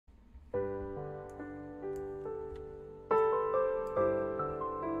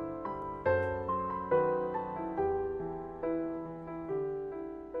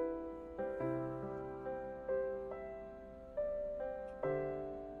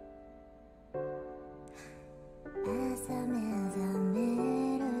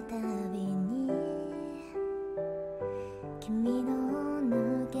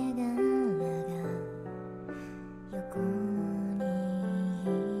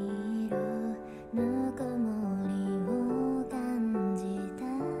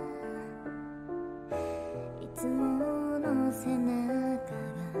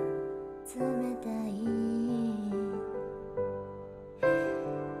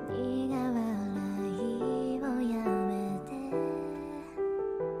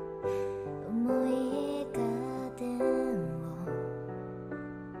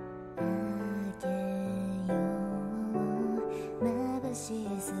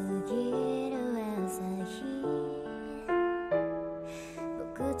ぎる朝日、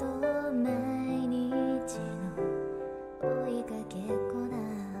僕と毎日の追いかけっこだ。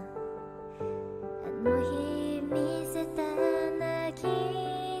あの日見せた泣き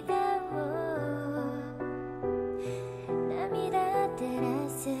顔、涙照ら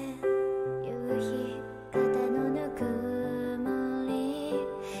す夕日、肩のぬくもり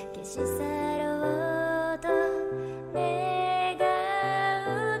消し去ろうと願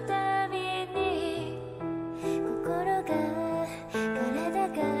うたびに、心が体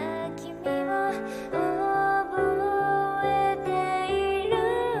が君を覚えている。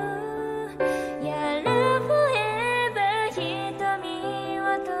やる forever 瞳を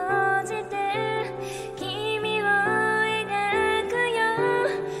閉じて君を描くよ、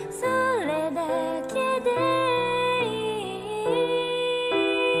それだけでいい。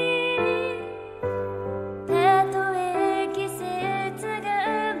たとえ季節が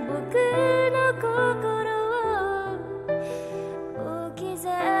僕の心を置き去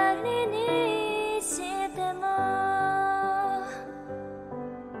りにしても、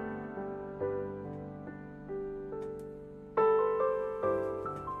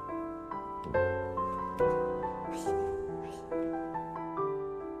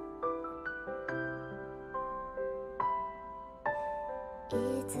い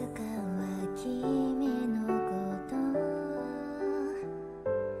つかは君のこと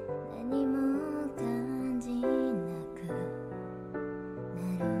何も感じなくな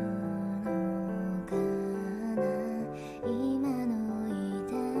るのかな。今の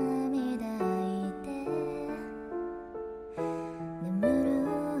痛み抱いて眠る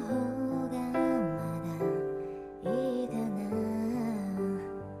方がまだいいかな。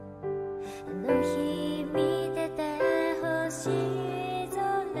あの日見てた星空、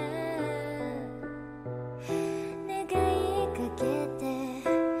願いかけて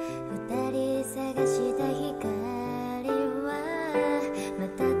二人探した光は瞬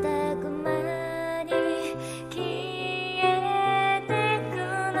く間に消えてく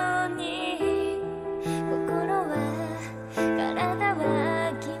のに、心は体は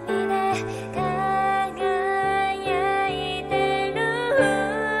君で輝いてる。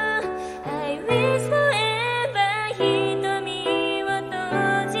 I wish forever 瞳を閉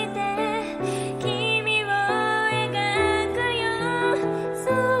じて君を描くよ、そ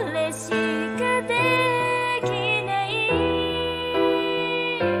れしかできない。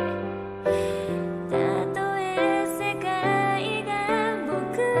たとえ世界が僕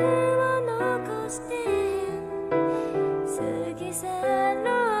を残して過ぎ去ろ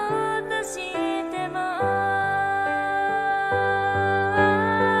うとしても、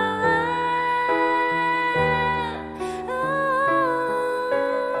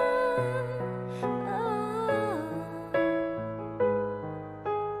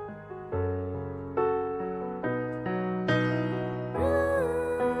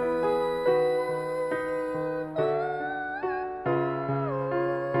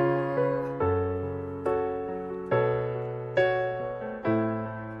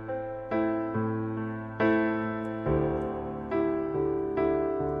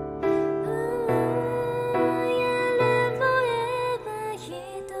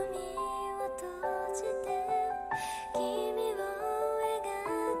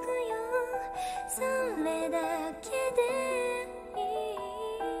それだけで